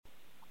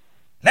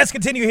Let's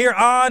continue here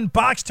on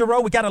Box to Row.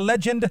 We got a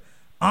legend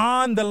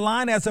on the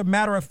line, as a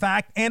matter of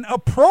fact, and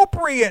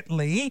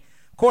appropriately,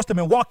 of course, the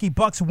Milwaukee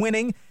Bucks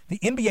winning the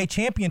NBA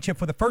championship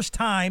for the first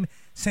time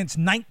since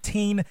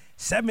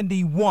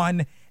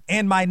 1971.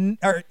 And my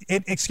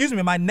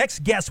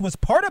next guest was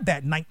part of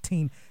that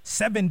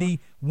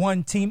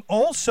 1971 team.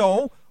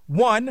 Also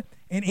won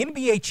an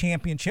NBA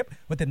championship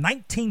with the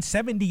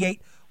 1978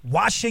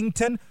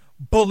 Washington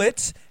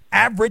Bullets.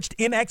 Averaged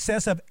in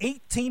excess of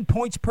 18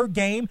 points per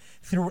game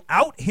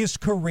throughout his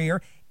career,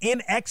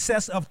 in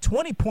excess of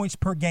 20 points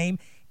per game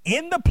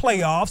in the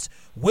playoffs,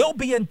 will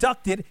be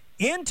inducted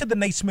into the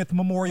Naismith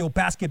Memorial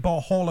Basketball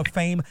Hall of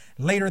Fame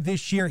later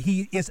this year.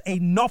 He is a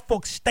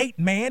Norfolk State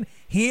man.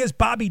 He is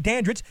Bobby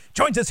Dandridge.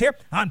 Joins us here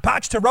on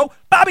Box to Row.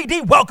 Bobby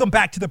D, welcome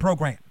back to the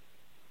program.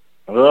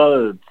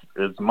 Well,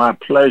 it's my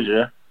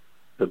pleasure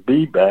to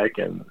be back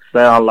and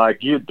sound like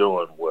you're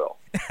doing well.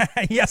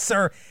 Yes,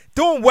 sir.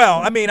 Doing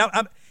well. I mean,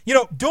 I'm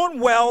doing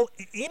well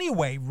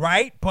anyway,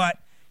 right? But,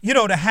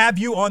 to have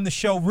you on the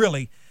show,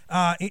 really,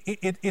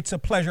 it's a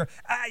pleasure.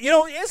 It's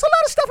a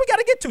lot of stuff we got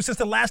to get to since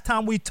the last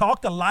time we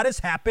talked. A lot has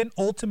happened.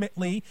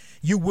 Ultimately,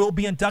 you will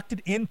be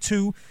inducted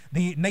into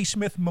the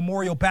Naismith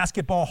Memorial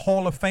Basketball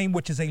Hall of Fame,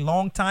 which is a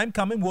long time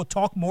coming. We'll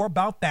talk more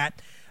about that.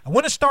 I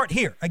want to start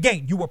here.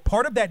 Again, you were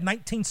part of that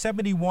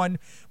 1971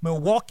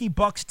 Milwaukee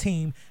Bucks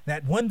team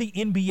that won the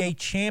NBA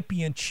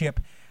championship.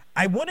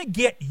 I want to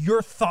get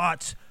your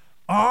thoughts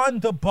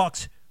on the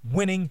Bucks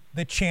winning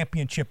the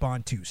championship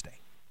on Tuesday.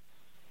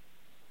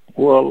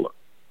 Well,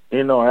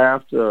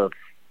 after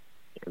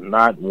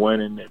not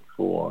winning it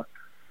for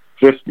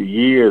 50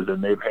 years,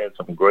 and they've had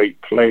some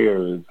great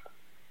players,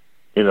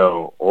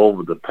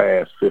 over the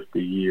past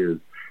 50 years,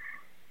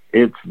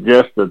 it's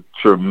just a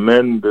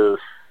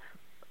tremendous,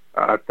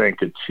 I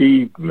think,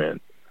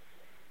 achievement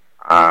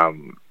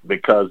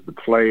because the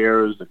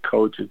players, the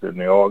coaches, and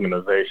the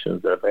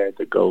organizations have had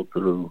to go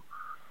through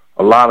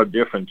a lot of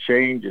different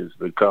changes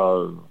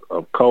because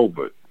of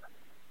COVID.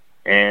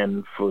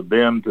 And for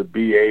them to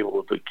be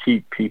able to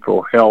keep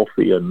people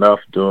healthy enough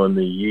during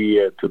the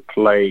year to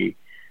play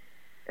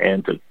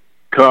and to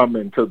come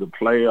into the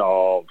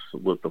playoffs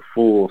with the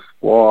full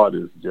squad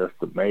is just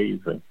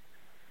amazing.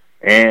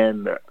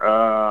 And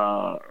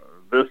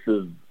this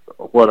is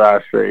what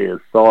I say is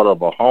sort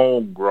of a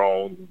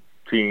homegrown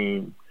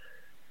team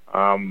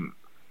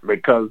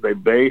because they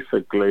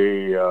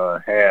basically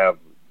have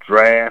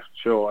draft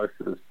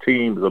choices.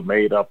 Teams are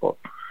made up of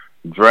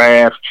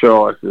draft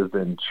choices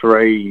and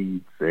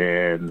trades,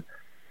 and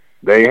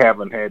they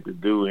haven't had to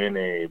do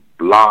any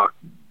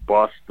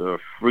blockbuster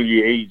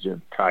free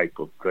agent type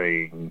of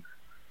things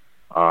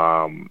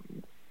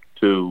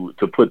to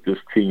put this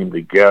team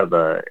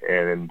together.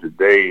 And in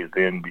today's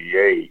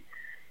NBA,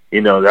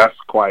 that's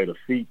quite a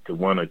feat to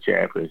win a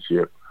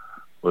championship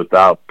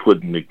without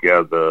putting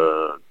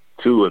together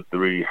 2 or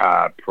 3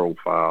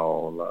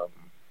 high-profile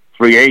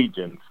free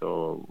agents.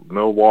 So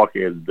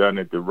Milwaukee has done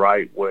it the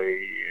right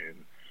way, and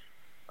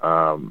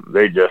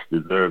they just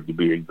deserve to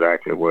be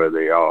exactly where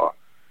they are,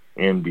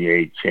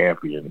 NBA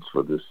champions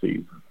for this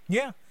season.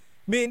 Yeah. I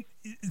mean,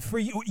 for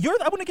you,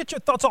 I want to get your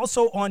thoughts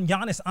also on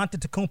Giannis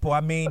Antetokounmpo.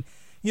 I mean,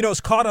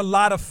 it's caught a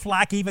lot of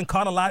flack, even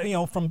caught a lot,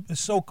 from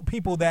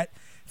people that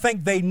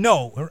think they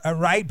know,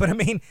 right? But, I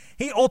mean,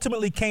 he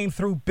ultimately came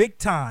through big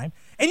time.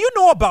 And you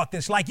know about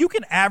this. Like, you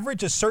can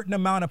average a certain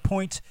amount of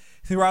points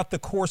throughout the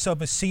course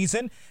of a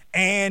season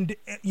and,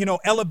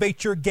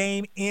 elevate your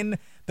game in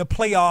the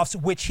playoffs,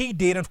 which he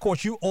did. Of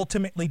course, you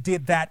ultimately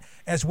did that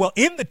as well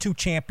in the 2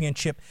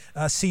 championship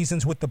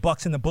seasons with the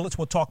Bucks and the Bullets.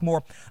 We'll talk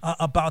more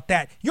about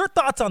that. Your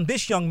thoughts on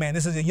this young man?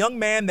 This is a young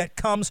man that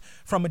comes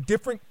from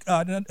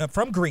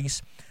from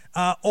Greece.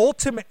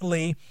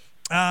 Ultimately,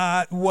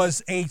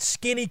 was a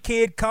skinny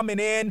kid coming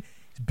in,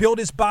 built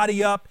his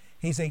body up.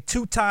 He's a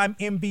 2-time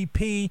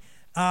MVP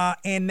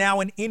and now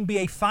an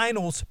NBA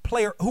Finals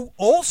player who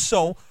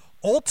also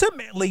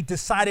ultimately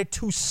decided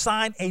to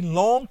sign a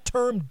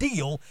long-term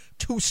deal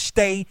to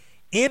stay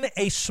in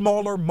a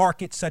smaller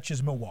market such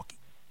as Milwaukee.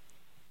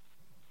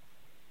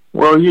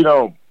 Well,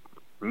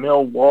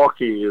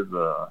 Milwaukee is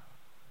a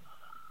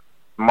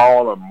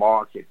smaller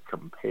market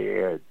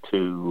compared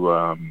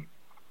to,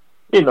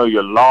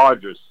 your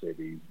larger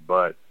cities,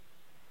 but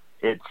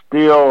it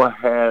still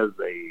has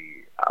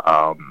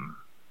a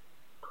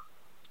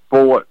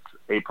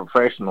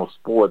professional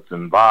sports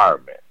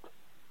environment.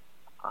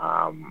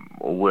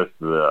 With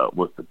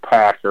the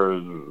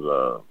Packers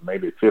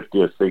maybe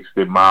 50 or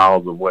 60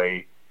 miles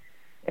away,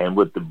 and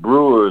with the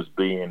Brewers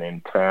being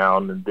in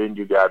town, and then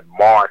you got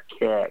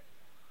Marquette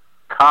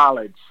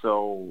College,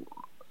 so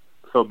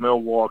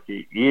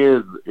Milwaukee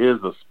is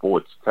a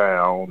sports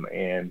town,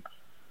 and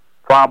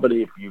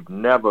probably if you've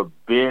never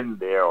been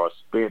there or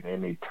spent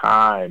any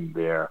time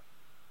there,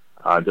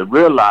 to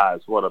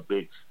realize what a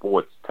big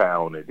sports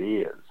town it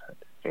is.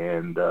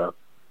 And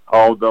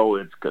although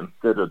it's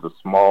considered a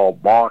small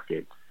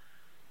market,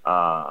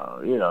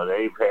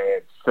 they've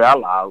had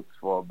sellouts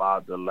for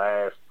about the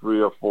last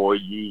 3 or 4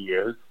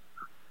 years.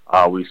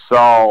 We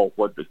saw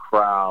what the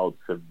crowds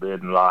have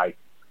been like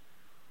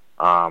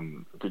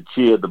to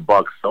cheer the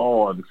Bucks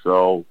on.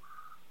 So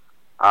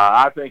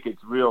I think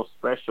it's real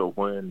special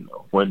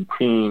when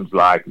teams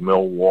like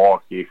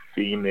Milwaukee,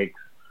 Phoenix,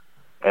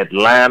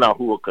 Atlanta,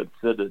 who are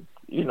considered,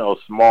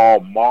 small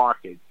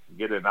markets,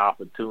 get an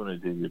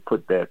opportunity to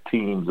put their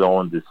teams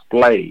on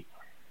display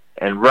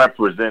and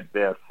represent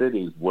their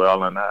cities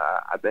well. And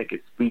I think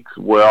it speaks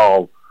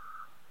well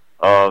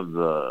of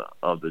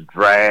the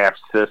draft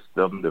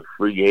system, the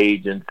free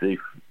agency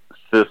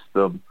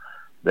system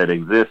that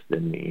exists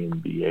in the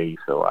NBA.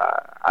 So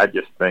I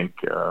just think,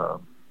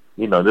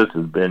 this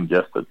has been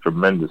just a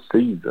tremendous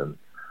season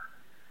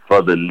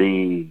for the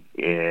league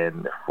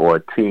and for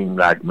a team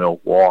like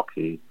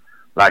Milwaukee,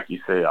 like you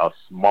say, a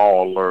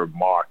smaller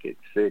market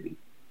city,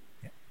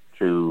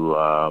 to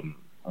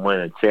win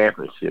a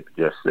championship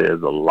just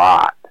says a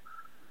lot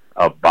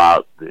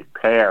about the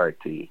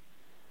parity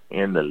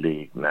in the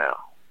league now.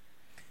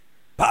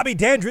 Bobby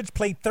Dandridge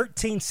played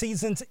 13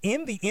 seasons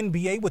in the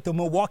NBA with the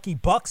Milwaukee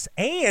Bucks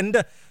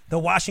and the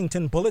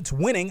Washington Bullets,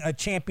 winning a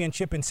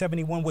championship in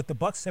 71 with the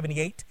Bucks,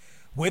 78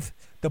 with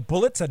the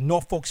Bullets, a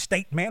Norfolk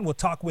State man. We'll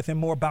talk with him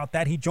more about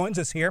that. He joins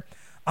us here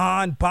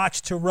on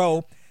Botch to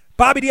Row.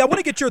 Bobby D, I want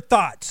to get your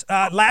thoughts.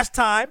 Last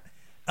time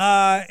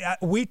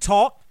we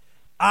talked,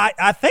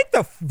 I think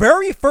the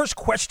very first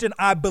question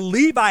I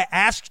believe I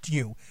asked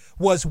you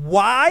was,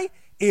 why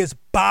is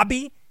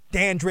Bobby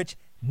Dandridge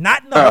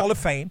not in the Hall of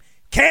Fame?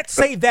 Can't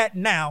say that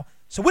now.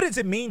 So what does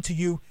it mean to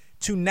you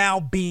to now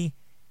be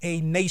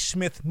a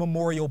Naismith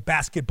Memorial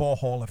Basketball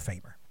Hall of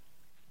Famer?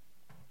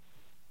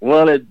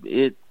 Well,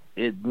 it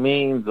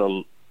means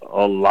a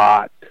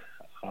lot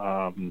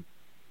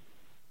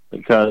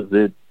because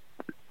it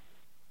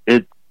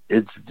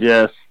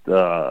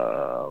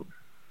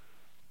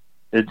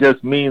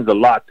just means a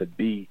lot to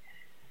be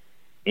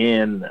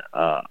in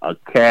a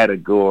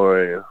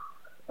category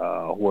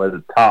where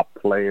the top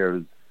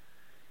players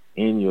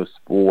in your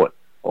sport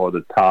or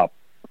the top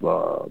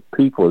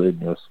people in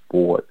your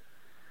sport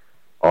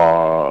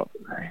are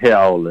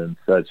held in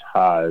such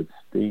high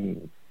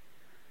esteem.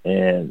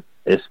 And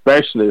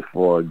especially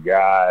for a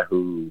guy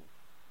who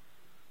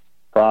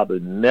probably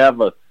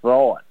never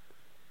thought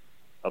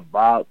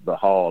about the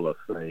Hall of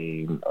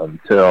Fame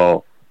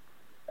until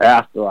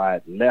after I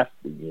had left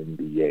the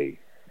NBA.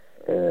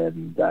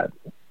 And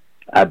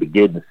I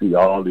began to see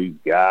all these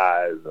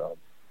guys,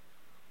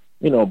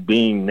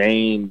 being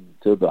named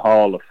to the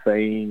Hall of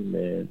Fame,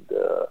 and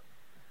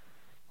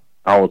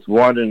I was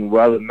wondering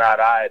whether or not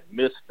I had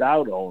missed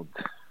out on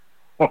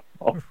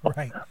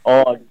right.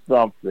 on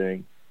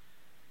something,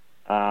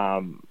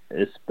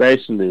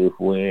 especially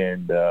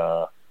when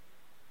I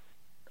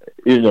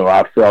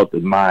felt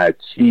that my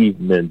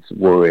achievements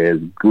were as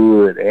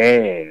good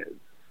as,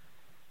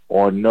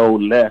 or no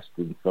less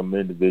than, some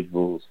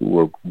individuals who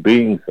were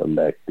being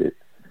selected.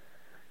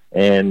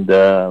 And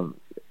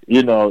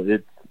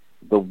it's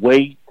the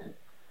wait.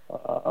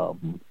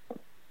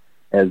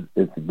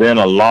 It's been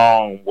a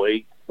long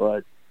wait,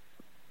 but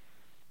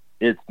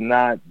it's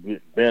not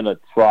been a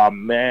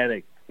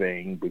traumatic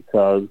thing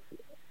because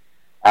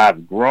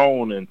I've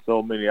grown in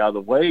so many other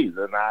ways,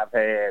 and I've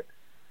had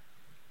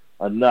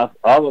enough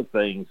other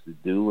things to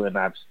do, and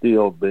I've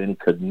still been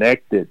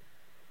connected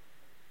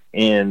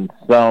in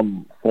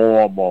some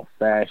form or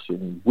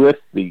fashion with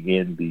the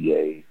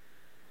NBA.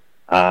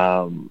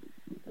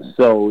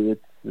 So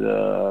it's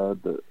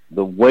the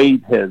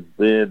wait has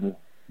been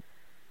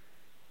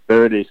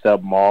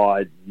 30-some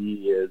odd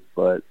years,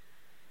 but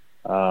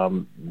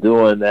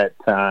during that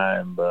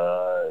time,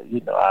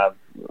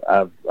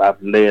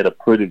 I've led a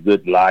pretty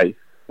good life.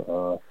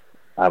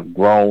 I've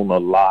grown a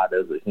lot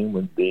as a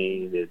human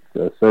being. It's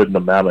a certain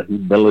amount of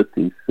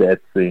humility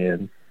sets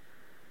in,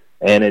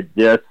 and it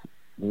just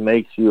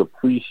makes you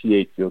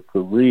appreciate your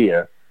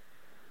career,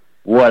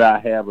 what I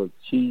have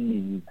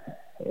achieved.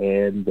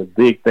 And the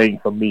big thing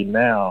for me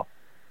now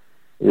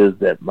is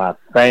that my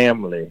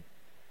family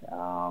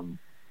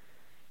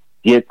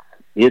gets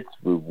its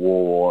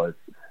reward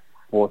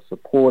for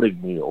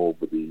supporting me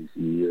over these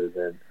years,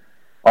 and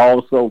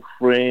also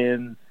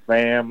friends,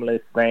 family,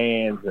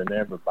 fans, and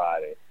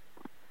everybody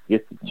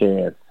gets a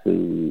chance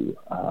to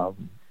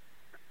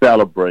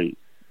celebrate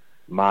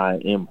my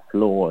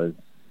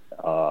influence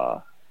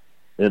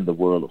in the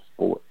world of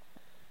sports.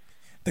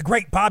 The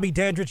great Bobby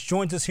Dandridge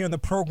joins us here in the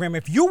program.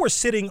 If you were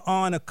sitting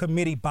on a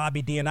committee,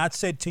 Bobby D, and I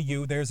said to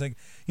you, there's a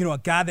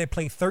guy that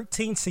played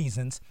 13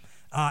 seasons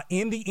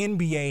in the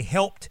NBA,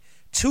 helped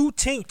two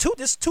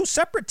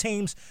separate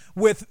teams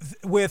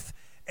with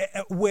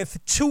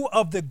two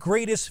of the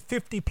greatest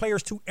 50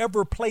 players to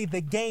ever play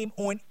the game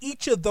on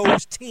each of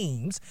those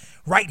teams,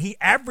 right? He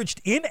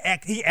averaged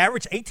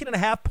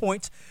 18.5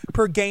 points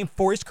per game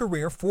for his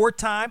career,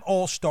 4-time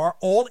All-Star,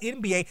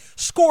 All-NBA,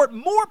 scored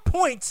more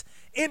points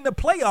in the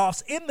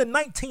playoffs in the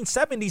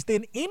 1970s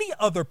than any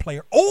other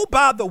player. Oh,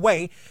 by the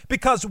way,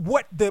 because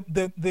what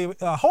the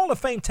Hall of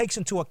Fame takes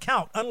into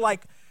account,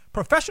 unlike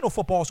professional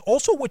football, is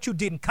also what you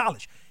did in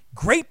college.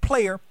 Great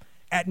player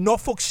at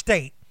Norfolk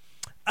State.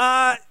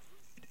 And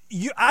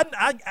you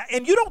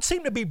don't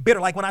seem to be bitter.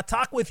 Like when I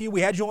talked with you,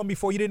 we had you on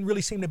before, you didn't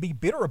really seem to be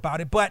bitter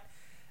about it. But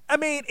I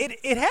mean,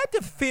 it had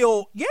to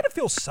feel, you had to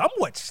feel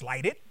somewhat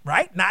slighted,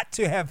 right? Not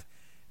to have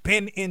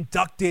been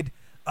inducted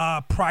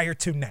prior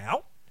to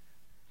now.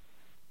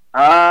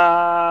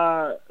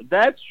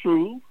 That's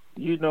true.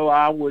 You know,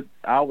 I would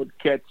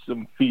catch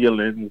some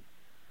feelings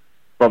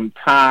from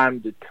time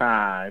to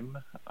time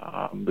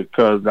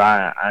because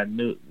I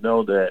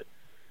know that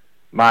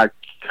my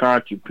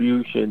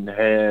contribution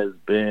has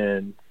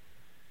been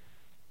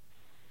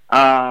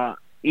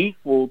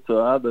equal to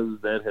others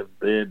that have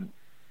been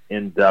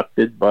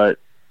inducted, but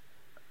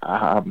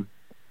I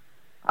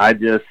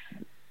just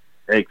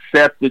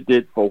accepted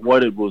it for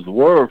what it was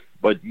worth.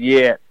 But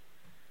yet,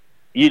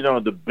 you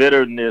know, the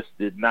bitterness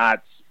did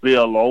not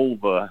spill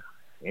over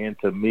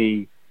into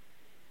me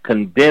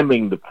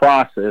condemning the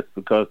process,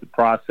 because the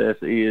process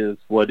is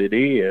what it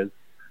is.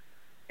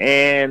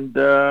 And,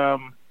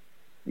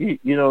 you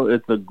know,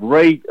 it's a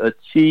great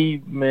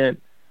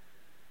achievement,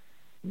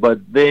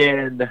 but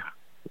then,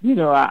 you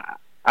know,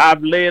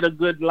 I've led a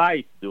good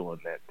life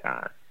during that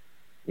time.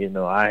 You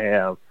know, I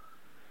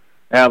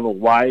have a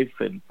wife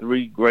and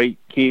 3 great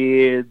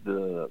kids,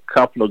 a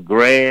couple of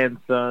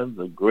grandsons,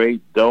 a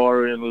great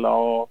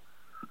daughter-in-law.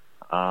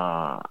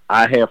 I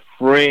have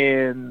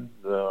friends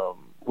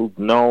who've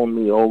known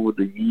me over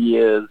the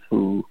years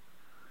who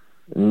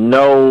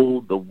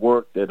know the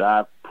work that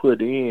I've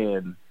put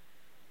in.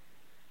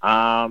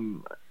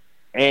 And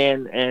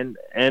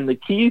the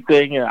key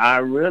thing I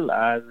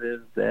realize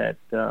is that,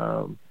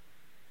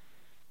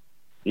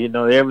 you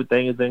know,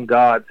 everything is in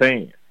God's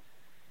hands.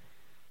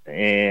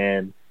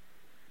 And,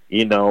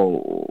 you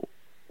know,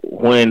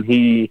 when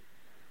He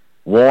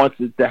wants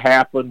it to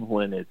happen,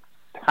 when it's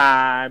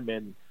time,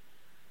 and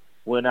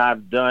when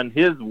I've done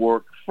His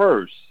work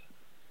first,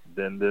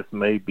 then this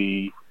may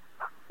be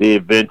the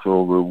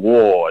eventual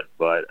reward.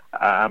 But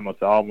I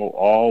must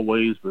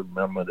always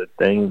remember that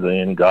things are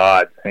in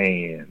God's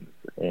hands.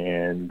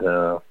 And,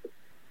 you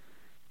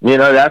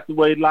know, that's the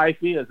way life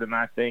is. And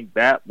I think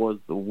that was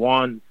the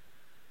one,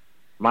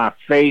 my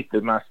faith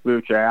and my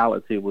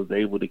spirituality was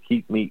able to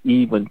keep me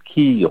even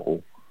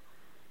keel,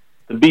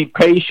 to be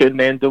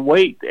patient and to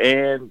wait.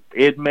 And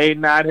it may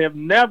not have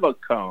never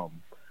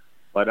come,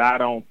 but I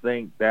don't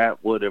think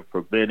that would have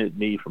prevented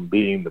me from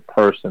being the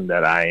person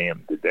that I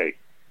am today.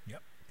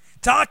 Yep.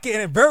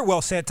 Talking, very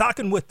well said,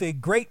 talking with the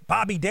great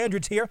Bobby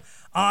Dandridge here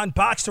on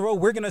Box to Row.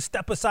 We're going to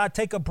step aside,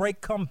 take a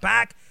break, come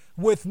back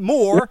with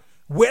more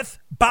with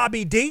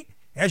Bobby D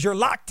as you're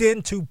locked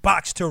into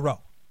Box to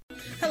Row.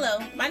 Hello,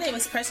 my name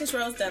is Precious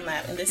Rose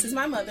Dunlap, and this is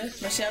my mother,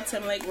 Michelle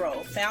Timberlake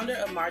Rowe, founder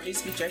of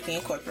Marjorie's Beef Jerky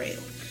Incorporated.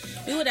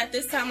 We would at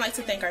this time like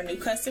to thank our new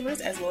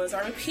customers as well as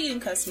our repeating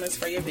customers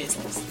for your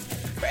business.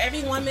 For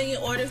every 1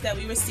 million orders that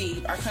we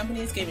receive, our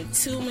company is giving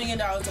 $2 million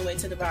away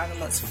to divide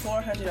amongst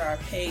 400 of our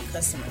paid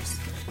customers.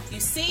 You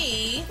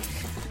see,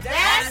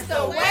 that's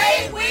the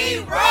way we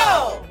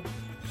roll!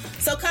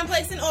 So come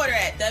place an order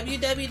at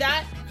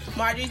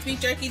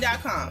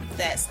www.marjoriesbeefjerky.com.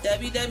 That's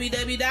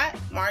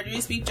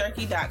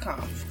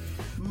www.marjoriesbeefjerky.com.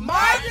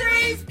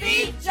 Marjorie's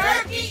Beef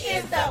Jerky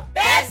is the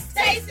best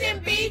tasting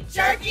beef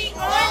jerky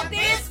on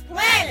this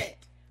planet.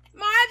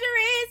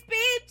 Marjorie's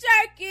Beef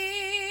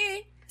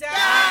Jerky.com.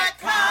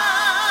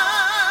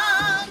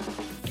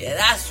 Yeah,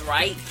 that's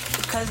right,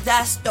 because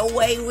that's the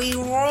way we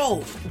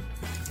roll.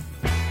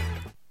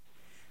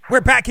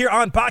 We're back here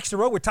on Box to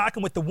Row. We're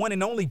talking with the one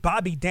and only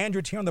Bobby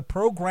Dandridge here on the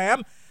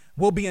program.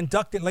 Will be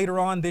inducted later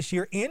on this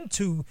year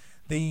into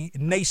the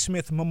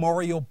Naismith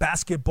Memorial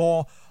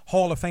Basketball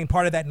Hall of Fame,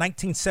 part of that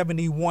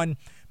 1971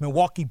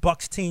 Milwaukee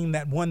Bucks team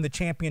that won the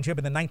championship,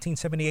 and the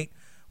 1978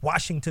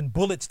 Washington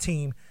Bullets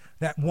team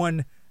that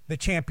won the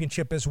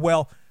championship as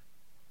well.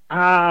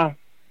 How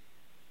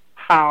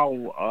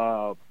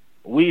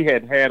we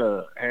had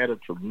a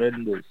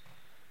tremendous,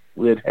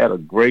 we had a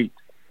great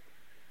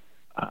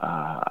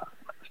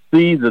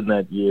season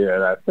that year,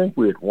 and I think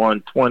we had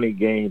won 20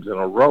 games in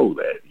a row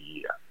that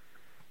year,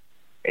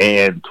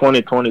 and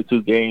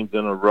 22 games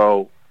in a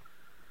row.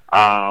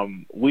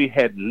 We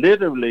had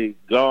literally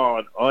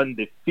gone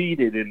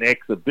undefeated in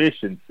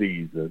exhibition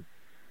season.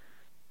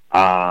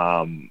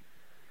 And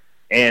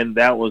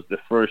that was the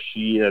first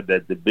year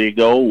that the Big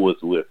O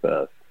was with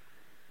us.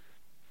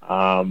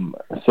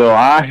 So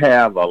I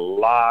have a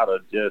lot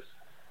of just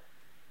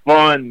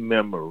fun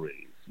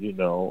memories, you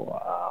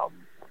know.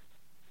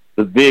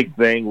 The big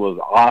thing was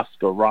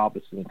Oscar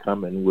Robertson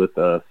coming with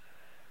us,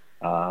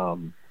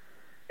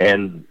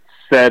 and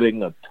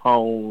setting a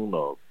tone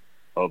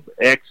of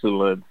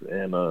excellence,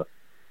 and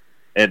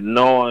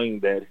knowing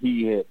that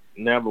he had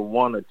never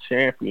won a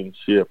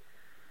championship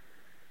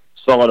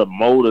sort of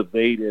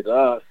motivated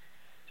us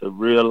to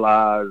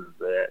realize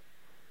that,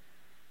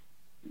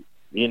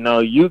 you know,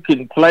 you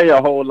can play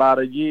a whole lot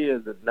of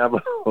years and never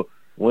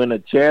win a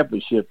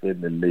championship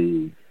in the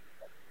league.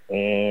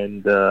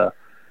 And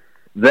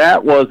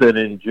that was an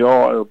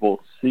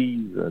enjoyable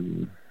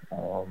season,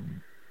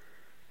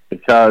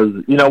 because,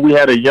 you know, we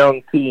had a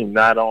young team,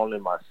 not only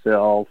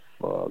myself,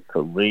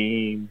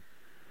 Kareem,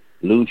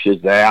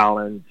 Lucius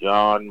Allen,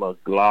 John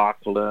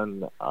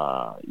McLaughlin,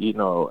 you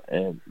know,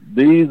 and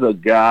these are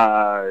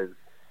guys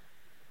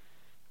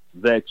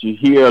that you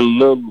hear a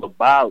little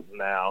about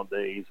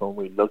nowadays when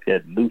we look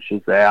at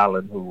Lucius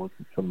Allen, who was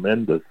a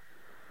tremendous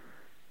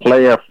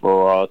player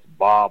for us,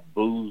 Bob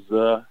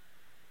Boozer,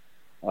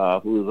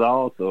 who was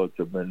also a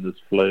tremendous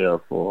player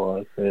for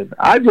us. And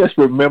I just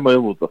remember it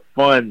was a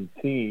fun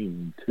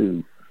team,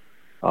 too,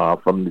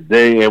 from the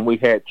day. And we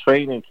had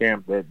training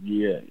camp that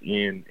year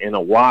in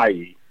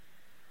Hawaii.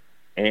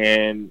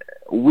 And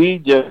we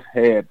just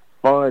had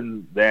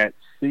fun that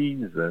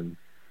season.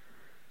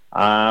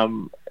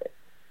 And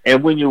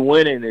when you're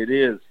winning, it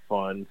is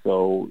fun.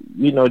 So,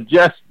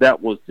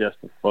 that was just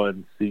a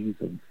fun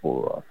season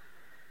for us.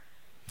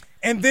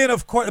 And then,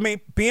 of course,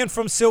 being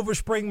from Silver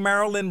Spring,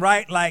 Maryland,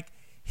 right? Like,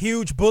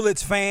 huge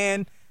Bullets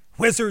fan,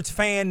 Wizards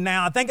fan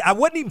now. I think I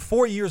wasn't even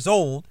 4 years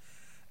old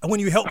when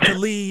you helped to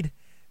lead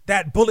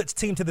that Bullets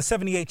team to the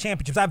 78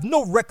 championships. I have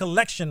no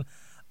recollection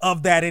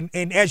of that.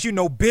 And as you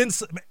know,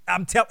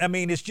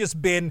 it's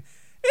just been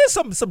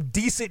some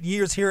decent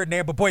years here and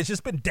there, but boy, it's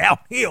just been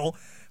downhill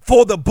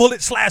for the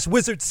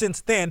Bullets/Wizards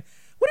since then.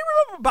 What do you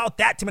remember about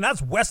that team? And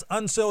that's Wes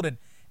Unseld and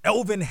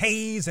Elvin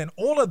Hayes and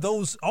all of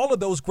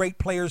those great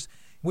players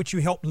which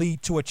you helped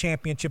lead to a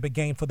championship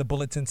again for the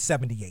Bullets in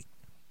 78.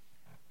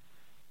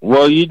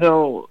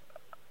 Well,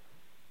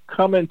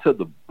 coming to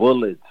the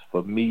Bullets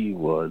for me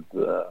was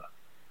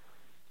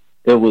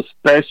it was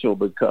special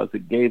because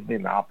it gave me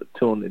an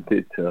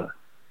opportunity to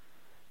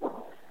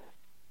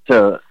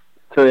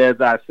as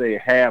I say,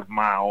 have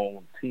my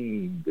own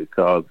team,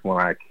 because when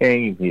I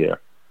came here,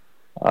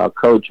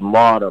 Coach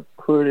Marta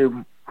pretty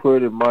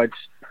much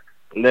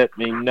let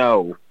me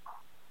know,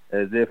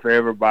 as if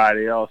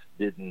everybody else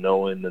didn't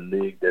know in the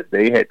league, that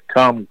they had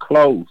come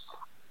close,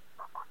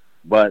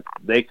 but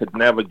they could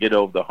never get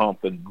over the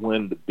hump and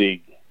win the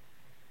big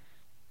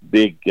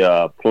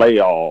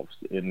playoffs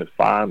in the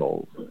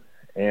finals.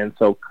 And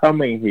so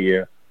coming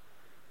here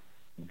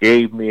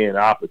gave me an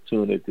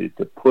opportunity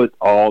to put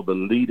all the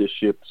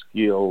leadership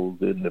skills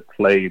into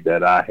play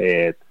that I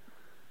had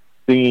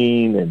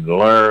seen and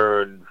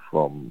learned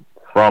from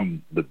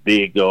the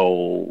Big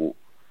O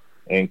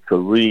and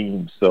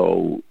Kareem.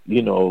 So,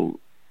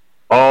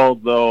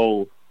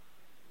 although,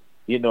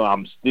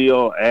 I'm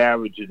still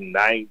averaging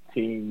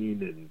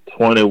 19 and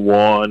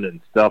 21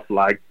 and stuff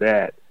like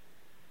that,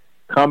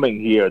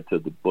 coming here to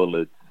the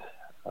Bullets,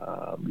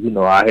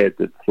 I had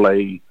to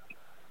play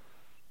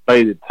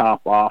the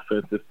top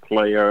offensive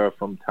player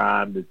from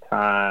time to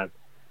time.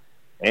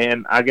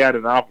 And I got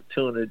an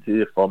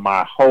opportunity for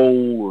my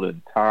whole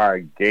entire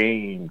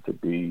game to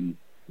be,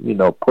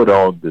 put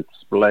on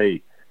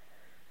display.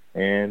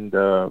 And,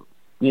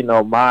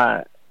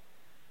 my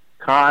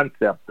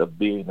concept of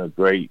being a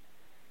great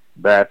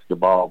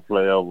basketball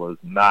player was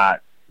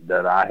not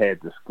that I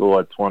had to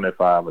score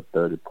 25 or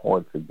 30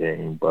 points a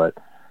game, but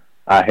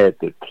I had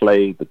to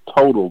play the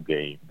total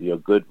game, be a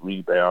good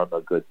rebounder,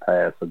 a good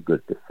pass, a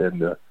good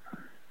defender,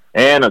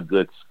 and a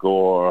good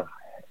scorer.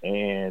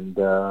 And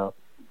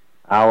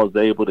I was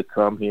able to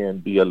come here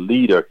and be a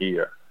leader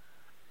here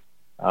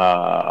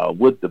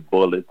with the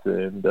Bullets.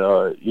 And,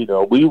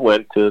 we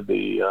went to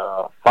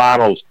the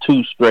finals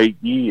 2 straight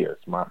years,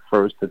 my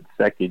first and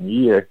second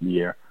year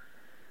here.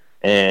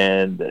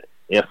 And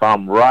if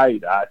I'm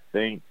right, I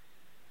think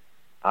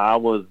I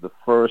was the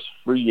first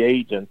free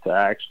agent to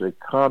actually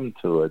come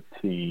to a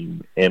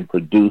team and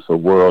produce a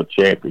world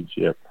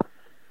championship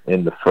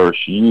in the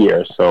first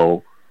year.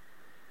 So,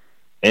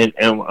 and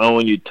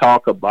when you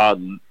talk about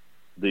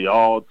the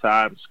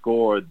all-time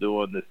scorer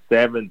during the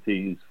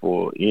 70s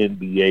for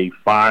NBA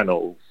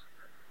Finals,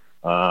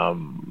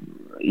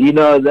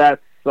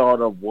 that's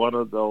sort of one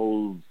of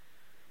those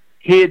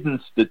hidden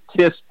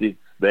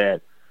statistics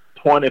that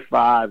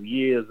 25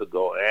 years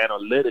ago,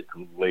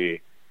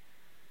 analytically,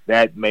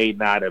 that may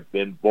not have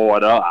been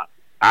brought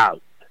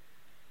out.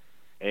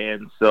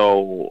 And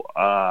so,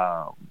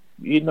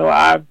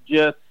 I've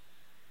just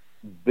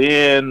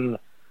been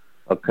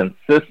a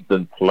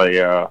consistent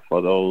player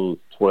for those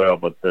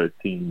 12 or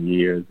 13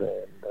 years,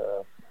 and,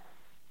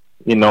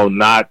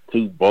 not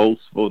too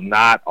boastful,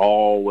 not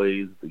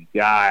always the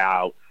guy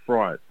out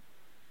front,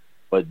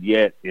 but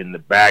yet in the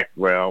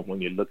background,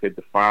 when you look at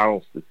the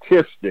final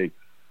statistics,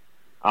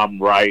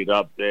 I'm right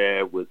up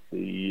there with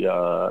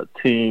the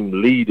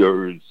team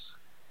leaders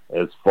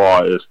as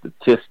far as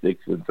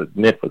statistics and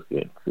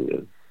significance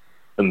is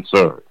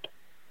concerned.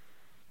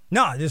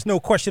 No, there's no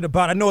question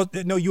about it.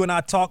 I know you and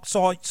I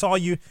saw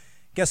you, I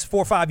guess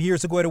 4 or 5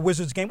 years ago at a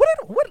Wizards game. What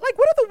are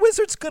the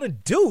Wizards gonna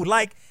do?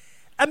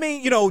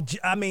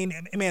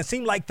 It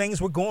seemed like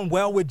things were going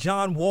well with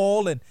John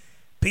Wall and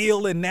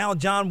Beal, and now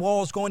John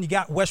Wall's going. You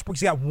got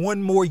Westbrook's got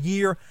 1 more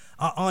year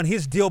on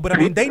his deal, but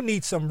they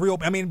need some real.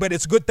 But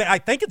it's a good thing. I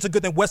think it's a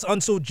good thing. Wes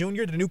Unseld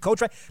Jr., the new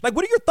coach, right? Like,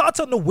 what are your thoughts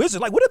on the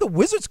Wizards? Like, what are the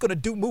Wizards going to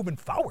do moving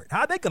forward?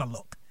 How are they going to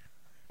look?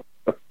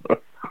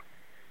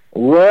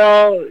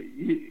 Well,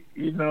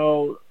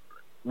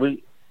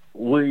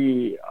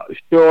 we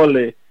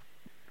surely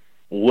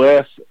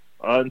Wes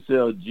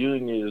Unseld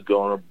Jr. is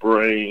going to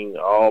bring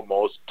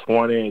almost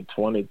 20,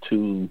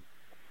 22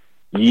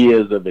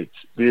 years of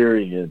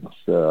experience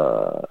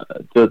to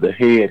the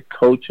head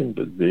coaching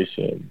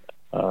position.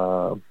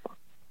 Um,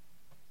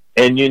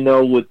 and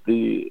with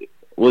the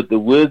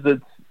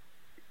Wizards,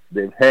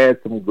 they've had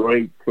some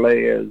great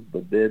players,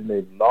 but then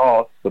they've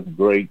lost some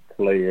great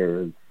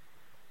players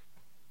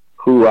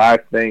who I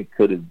think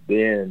could have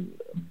been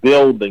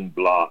building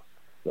blocks,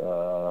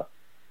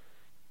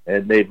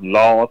 and they've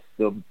lost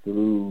them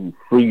through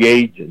free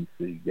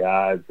agency.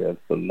 Guys have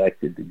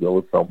selected to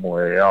go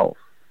somewhere else,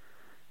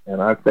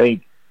 and I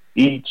think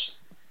each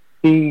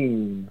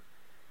team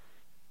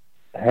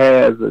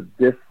has a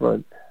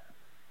different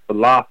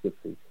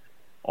philosophy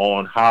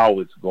on how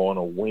it's going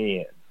to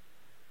win.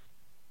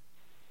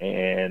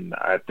 And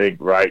I think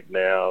right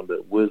now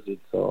the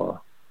Wizards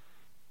are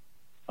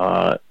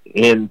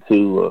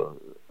into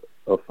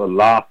a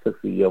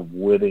philosophy of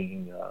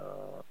winning,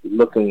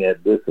 looking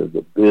at this as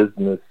a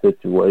business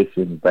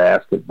situation,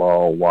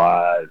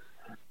 basketball-wise.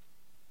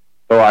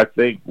 So I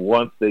think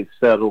once they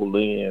settle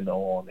in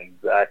on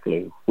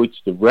exactly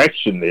which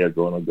direction they're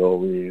going to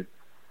go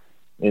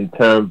in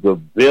terms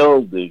of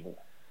building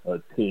a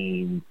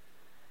team,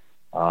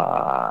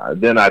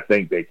 then I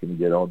think they can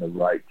get on the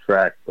right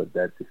track. But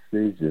that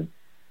decision,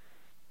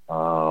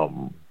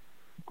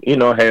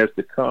 has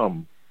to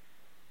come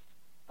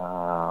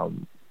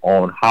on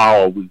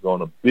how are we going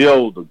to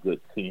build a good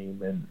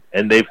team.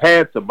 And they've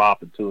had some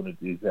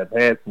opportunities, have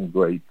had some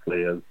great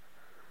players,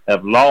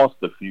 have lost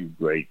a few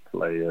great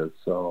players.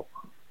 So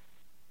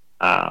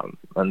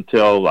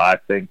until I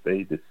think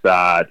they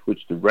decide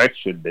which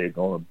direction they're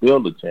going to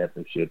build a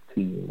championship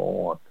team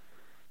on,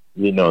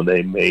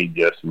 they may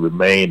just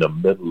remain a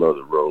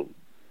middle-of-the-road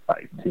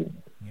type team.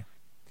 Yeah.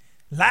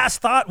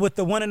 Last thought with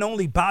the one and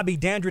only Bobby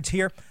Dandridge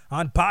here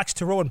on Box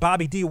to Row. And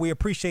Bobby D, we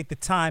appreciate the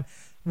time.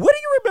 What do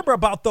you remember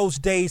about those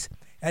days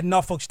at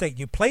Norfolk State?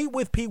 You played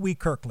with Pee Wee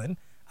Kirkland.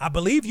 I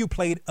believe you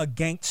played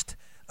against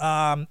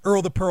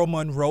Earl the Pearl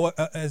Monroe,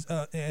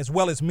 as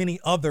well as many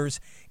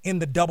others in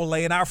the AA.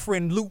 And our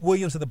friend Luke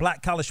Williams of the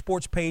Black College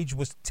Sports page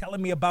was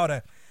telling me about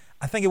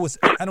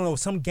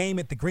some game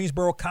at the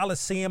Greensboro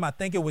Coliseum. I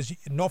think it was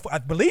Norfolk. I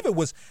believe it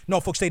was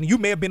Norfolk State. And you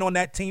may have been on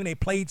that team. They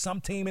played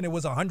some team, and it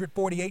was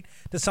 148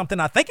 to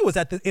something. I think it was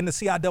in the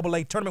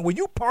CIAA tournament. Were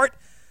you part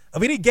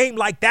of any game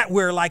like that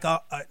where in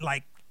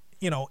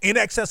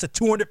excess of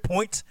 200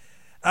 points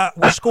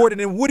were scored?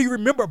 And then what do you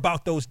remember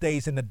about those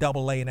days in the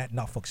AA and at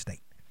Norfolk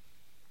State?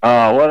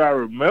 What I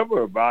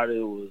remember about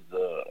it was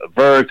a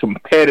very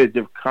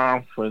competitive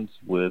conference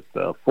with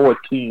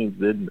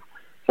 14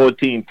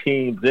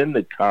 teams in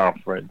the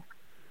conference,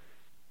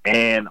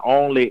 and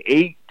only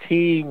 8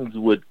 teams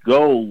would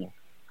go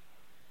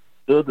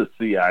to the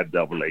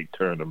CIAA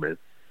tournament.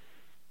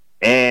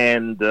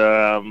 And,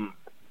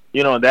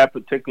 in that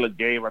particular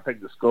game, I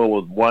think the score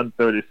was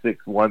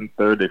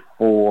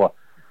 136-134.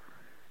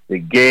 The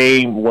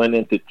game went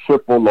into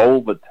triple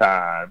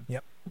overtime.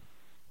 Yep.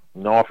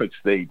 Norfolk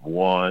State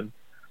won.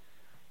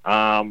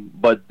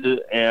 But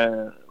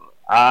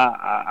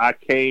I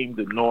came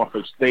to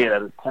Norfolk State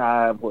at a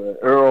time where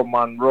Earl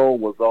Monroe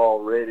was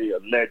already a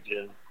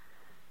legend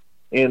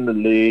in the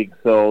league.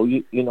 So,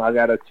 I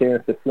got a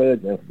chance to play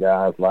against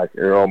guys like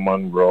Earl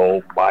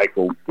Monroe,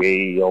 Michael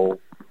Gale,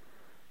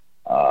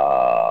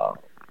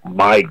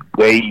 Mike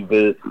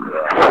Davis,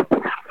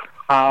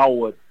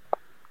 Howard.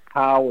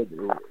 It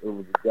was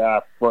a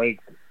guy, Frank.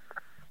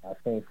 I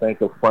can't think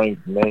of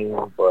Frank's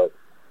name, but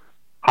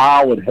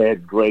Howard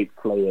had great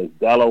players.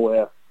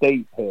 Delaware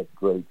State had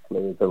great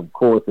players. Of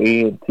course,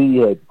 A&T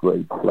had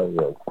great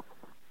players.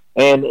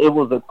 And it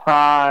was a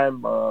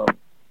time,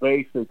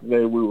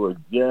 basically, we were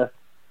just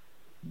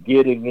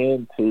getting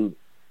into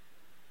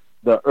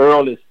the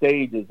early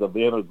stages of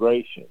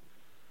integration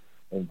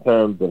in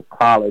terms of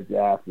college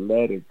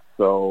athletics.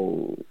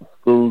 So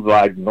schools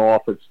like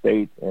Norfolk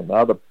State and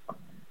other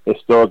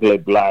historically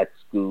black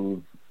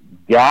schools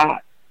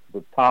got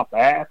the top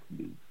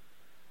athletes.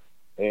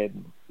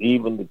 And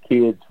even the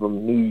kids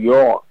from New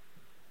York,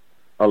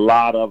 a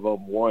lot of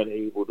them weren't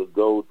able to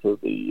go to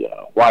the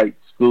white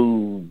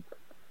schools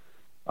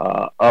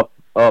up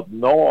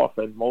north,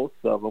 and most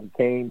of them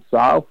came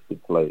south to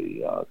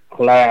play.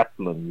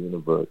 Claflin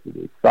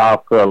University,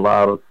 South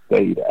Carolina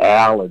State,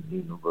 Allen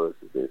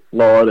University,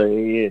 Florida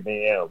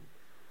A&M,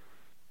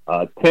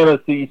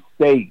 Tennessee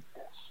State,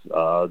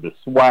 the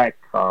SWAC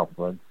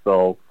conference.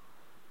 So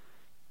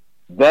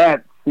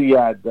that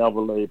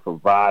CIAA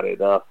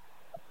provided us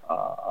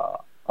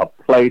a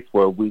place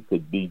where we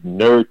could be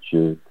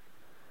nurtured,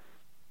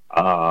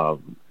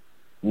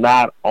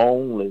 not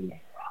only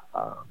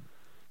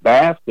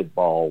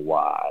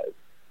basketball-wise,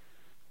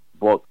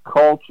 but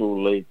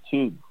culturally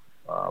too,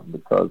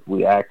 because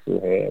we actually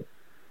had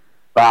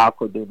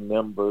faculty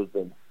members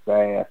and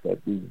staff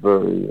at these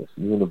various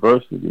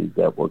universities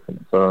that were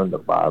concerned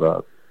about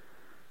us,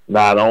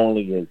 not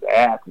only as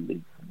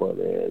athletes, but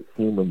as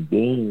human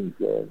beings.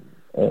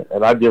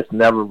 And I just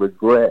never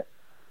regret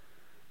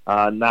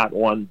not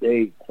one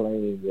day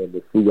playing in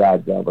the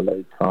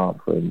CIAA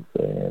conference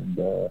and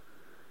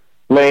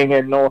playing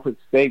at Norfolk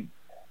State,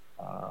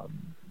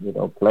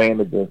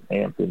 playing against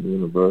Hampton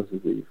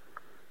University,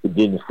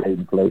 Virginia State,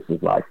 and places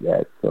like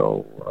that.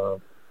 So,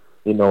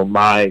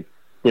 my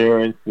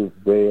experiences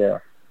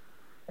there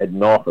at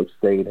Norfolk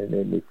State and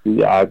in the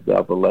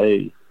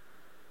CIAA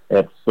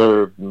have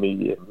served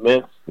me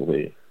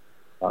immensely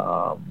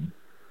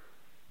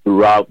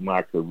throughout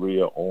my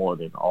career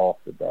on and off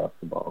the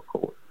basketball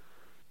court.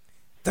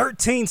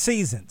 13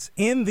 seasons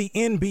in the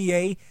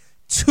NBA,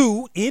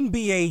 2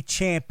 NBA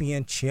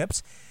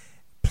championships,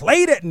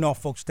 played at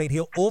Norfolk State.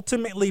 He'll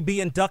ultimately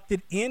be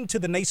inducted into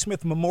the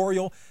Naismith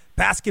Memorial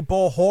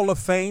Basketball Hall of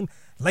Fame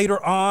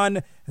later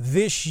on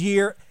this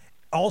year.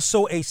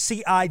 Also a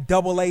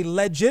CIAA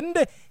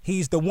legend.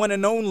 He's the one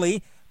and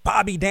only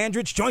Bobby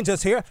Dandridge joins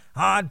us here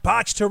on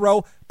Box to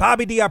Row.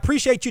 Bobby D, I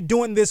appreciate you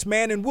doing this,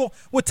 man, and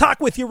we'll talk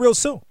with you real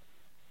soon.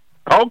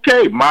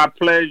 Okay, my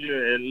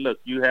pleasure. And look,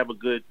 you have a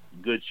good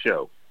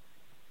show.